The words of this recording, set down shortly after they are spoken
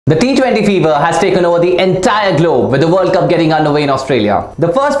The T20 fever has taken over the entire globe, with the World Cup getting underway in Australia.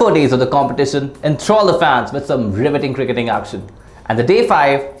 The first 4 days of the competition enthrall the fans with some riveting cricketing action. And the day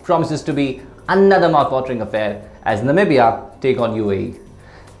 5 promises to be another mouth-watering affair as Namibia take on UAE.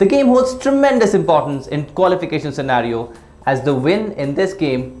 The game holds tremendous importance in qualification scenario, as the win in this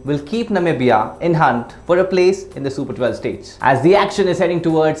game will keep Namibia in hunt for a place in the Super 12 stage. As the action is heading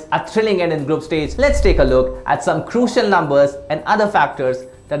towards a thrilling end in group stage, let's take a look at some crucial numbers and other factors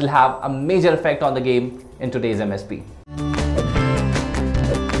that will have a major effect on the game in today's MSP.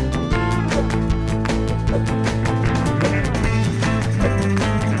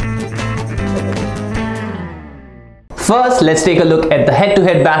 First, let's take a look at the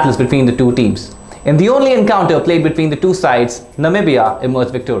head-to-head battles between the two teams. In the only encounter played between the two sides, Namibia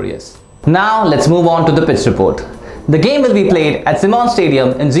emerged victorious. Now, let's move on to the pitch report. The game will be played at Simon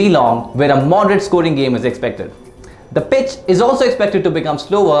Stadium in Geelong, where a moderate scoring game is expected. The pitch is also expected to become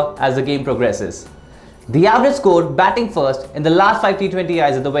slower as the game progresses. The average score batting first in the last 5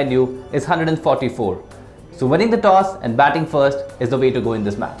 T20Is at the venue is 144. So winning the toss and batting first is the way to go in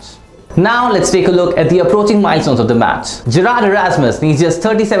this match. Now let's take a look at the approaching milestones of the match. Gerard Erasmus needs just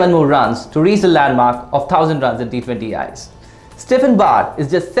 37 more runs to reach the landmark of 1000 runs in T20Is. Stephen Bard is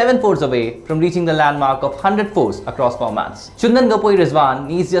just 7 fours away from reaching the landmark of 100 fours across formats. Chundan Gapoi Rizwan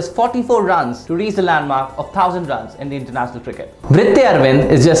needs just 44 runs to reach the landmark of 1000 runs in the international cricket. Vritte Arvind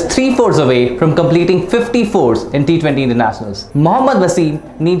is just 3 fours away from completing 50 fours in T20 internationals. Mohammad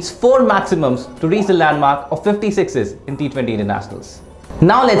Wasim needs 4 maximums to reach the landmark of 56s in T20 internationals.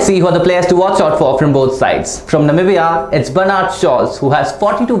 Now let's see who are the players to watch out for from both sides. From Namibia, it's Bernard Scholz, who has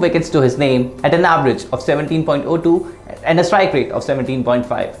 42 wickets to his name at an average of 17.02 and a strike rate of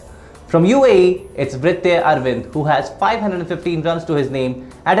 17.5. From UAE, it's Vritte Arvind, who has 515 runs to his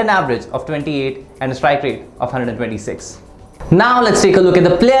name at an average of 28 and a strike rate of 126. Now let's take a look at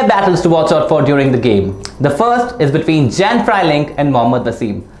the player battles to watch out for during the game. The first is between Jan Freiling and Mohammad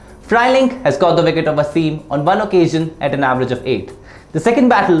Wasim. Freiling has got the wicket of Wasim on one occasion at an average of 8. The second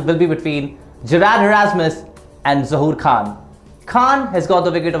battle will be between Gerard Erasmus and Zahoor Khan. Khan has got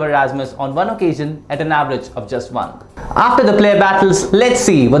the wicket of Erasmus on one occasion at an average of just 1. After the player battles, let's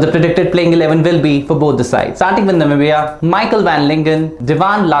see what the predicted playing 11 will be for both the sides. Starting with Namibia, Michael van Lingen,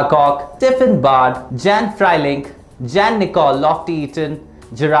 Devan Larcock, Stephen Bard, Jan Freiling, Jan Nicol Lofty-Eaton,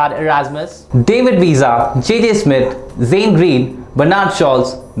 Gerard Erasmus, David Visa, JJ Smith, Zane Green, Bernard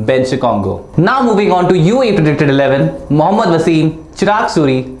Scholz, Ben Chikongo. Now moving on to UAE predicted 11, Mohammad Wasim, Chirag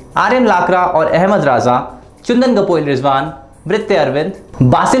Suri, Aryan Lakra or Ahmed Raza, Chundan Gapoi Rizwan, Vritte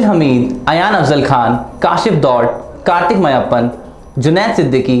Arvind, Basil Hamid, Ayan Afzal Khan, Kashif Daud, Kartik Mayappan, Junaid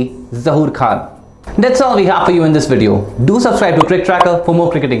Siddiqui, Zahoor Khan. That's all we have for you in this video. Do subscribe to Crick Tracker for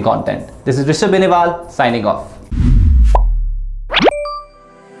more cricketing content. This is Rishabh Beniwal signing off.